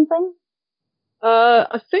Sky or something?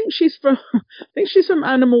 I think she's from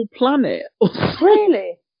Animal Planet.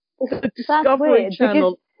 Really? Or the Discovery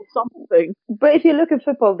Channel or something. But if you look at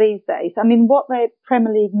football these days, I mean, what the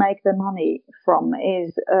Premier League make their money from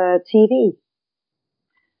is TV.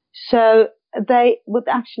 So they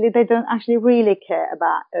don't actually really care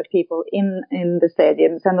about people in the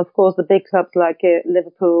stadiums. And of course, the big clubs like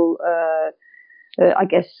Liverpool, I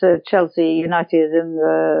guess Chelsea, United,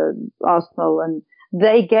 and Arsenal, and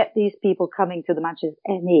they get these people coming to the matches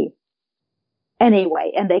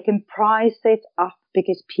anyway, and they can price it up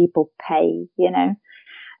because people pay,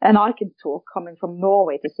 And I can talk coming from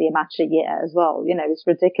Norway to see a match a year as well. It's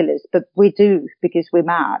ridiculous, but we do because we're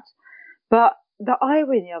mad. But the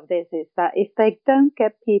irony of this is that if they don't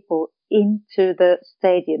get people into the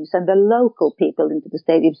stadiums and the local people into the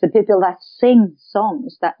stadiums, the people that sing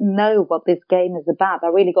songs, that know what this game is about,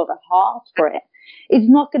 that really got a heart for it, it's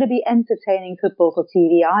not going to be entertaining football for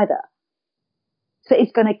TV either. So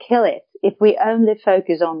it's going to kill it if we only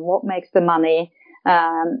focus on what makes the money,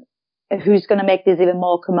 who's going to make this even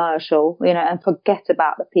more commercial, and forget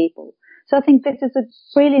about the people. So I think this is a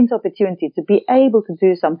brilliant opportunity to be able to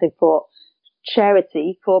do something for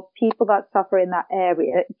charity, for people that suffer in that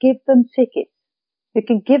area. Give them tickets. You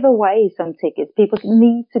can give away some tickets. People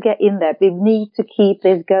need to get in there. We need to keep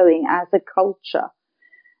this going as a culture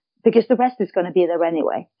because the rest is going to be there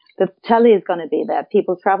anyway. The telly is going to be there.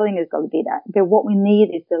 People traveling is going to be there. But what we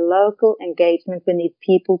need is the local engagement. We need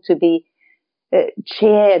people to be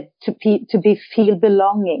cheered, to feel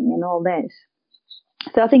belonging and all this.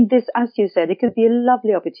 So I think this, as you said, it could be a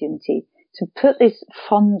lovely opportunity to put this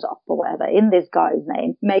fund up or whatever in this guy's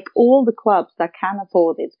name, make all the clubs that can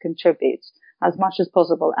afford it contribute as much as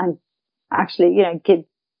possible and actually, give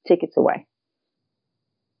tickets away.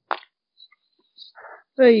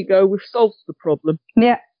 There you go. We've solved the problem.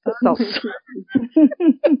 Yeah, solved. So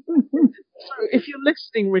if you're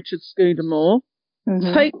listening, Richard Scudamore,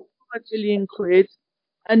 take £5 million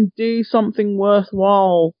and do something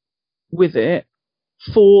worthwhile with it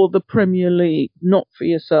for the Premier League, not for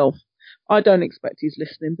yourself. I don't expect he's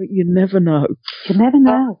listening, but you never know. You never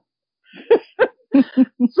know.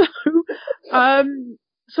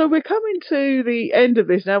 So we're coming to the end of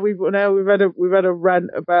this now. We've had a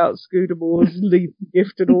rant about Scudamore's lead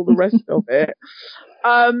gift and all the rest of it.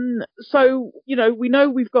 So we know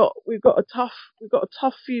we've got a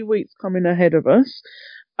tough few weeks coming ahead of us.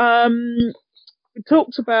 We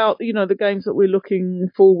talked about the games that we're looking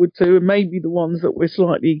forward to and maybe the ones that we're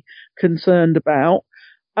slightly concerned about.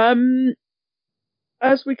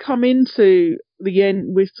 As we come into the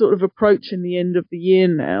end, we're sort of approaching the end of the year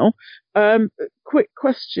now. Quick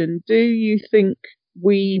question. Do you think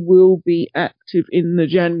we will be active in the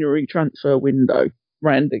January transfer window,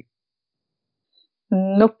 Randy?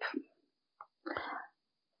 Nope.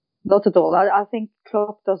 Not at all. I think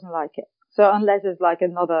Klopp doesn't like it. So unless it's like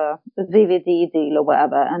another DVD deal or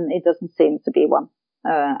whatever, and it doesn't seem to be one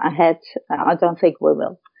ahead, I don't think we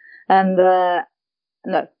will. And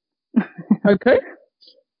no. Okay.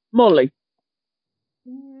 Molly?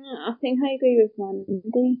 I think I agree with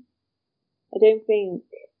Mandy. I don't think,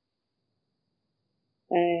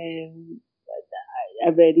 I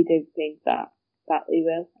really don't think that we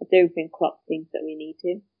will. I don't think Klopp thinks that we need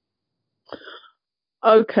to.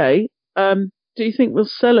 Okay. Do you think we'll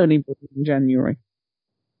sell anybody in January?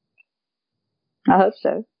 I hope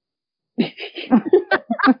so.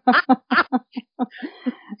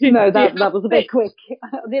 No, that was a bit quick.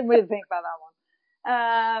 I didn't really think about that one.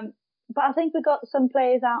 But I think we got some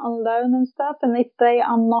players out on loan and stuff, and if they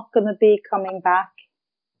are not going to be coming back,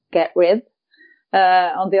 get rid.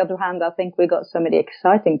 On the other hand, I think we got so many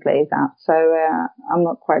exciting players out, so I'm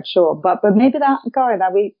not quite sure. But maybe that guy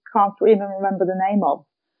that we can't even remember the name of.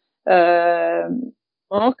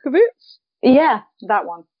 Markovitz? Yeah, that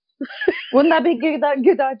one. Wouldn't that be a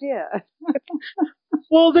good idea?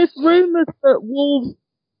 Well, there's rumours that Wolves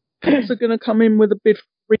are going to come in with a bid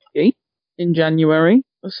for Ricky in January,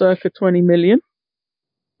 circa 20 million.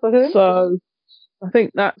 For who? So I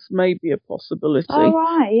think that's maybe a possibility. Oh,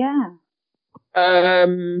 right, yeah.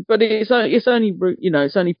 But it's only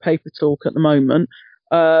it's only paper talk at the moment.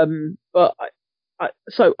 But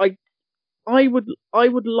I would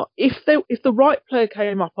if the right player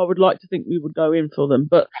came up, I would like to think we would go in for them.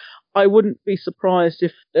 But I wouldn't be surprised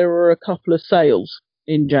if there were a couple of sales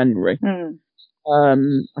in January. I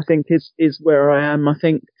think is where I am. I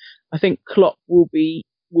think Klopp will be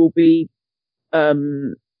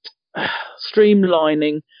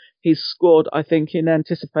streamlining his squad. I think in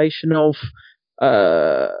anticipation of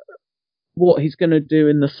what he's going to do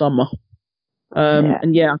in the summer.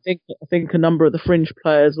 And I think a number of the fringe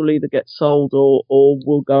players will either get sold or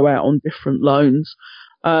will go out on different loans.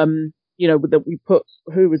 That we put,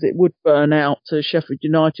 who was it, Woodburn out to Sheffield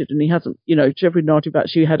United, and he hasn't, Sheffield United have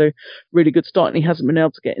actually had a really good start and he hasn't been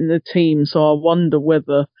able to get in the team. So I wonder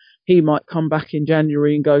whether he might come back in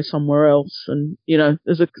January and go somewhere else. And,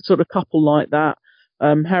 there's a sort of couple like that.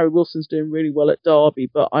 Harry Wilson's doing really well at Derby,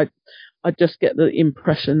 but I just get the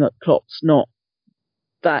impression that Klopp's not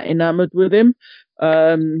that enamoured with him.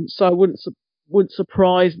 So I wouldn't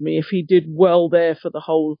surprise me if he did well there for the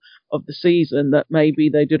whole of the season, that maybe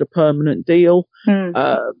they did a permanent deal.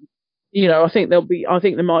 I think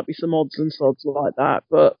there might be some odds and sods like that,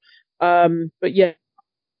 but yeah,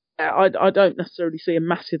 I don't necessarily see a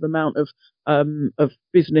massive amount of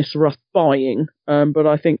business rough buying, but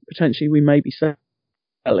I think potentially we may be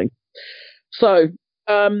selling.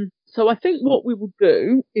 So I think what we will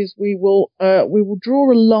do is we will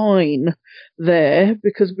draw a line there,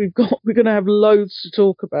 because we're going to have loads to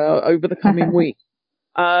talk about over the coming week.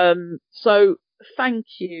 So thank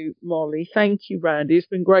you, Molly. Thank you, Randy. It's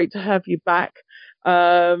been great to have you back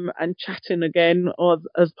and chatting again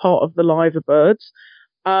as part of the Liverbirds.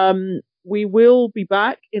 We will be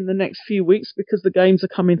back in the next few weeks because the games are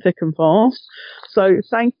coming thick and fast. So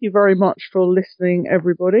thank you very much for listening,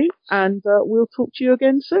 everybody, and we'll talk to you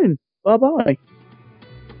again soon. Bye-bye.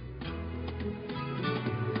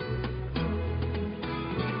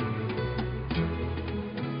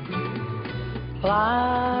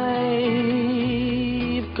 Life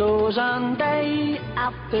goes on day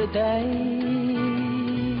after day.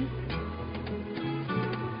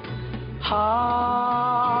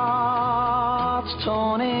 Hearts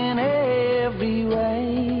torn in every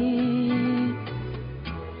way.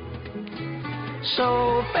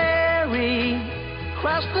 So ferry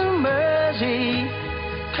cross the Mersey,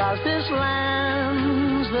 'cause this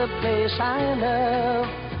land's the place I love,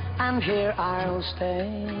 and here I'll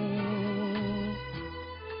stay.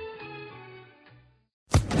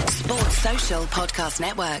 Sports Social Podcast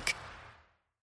Network.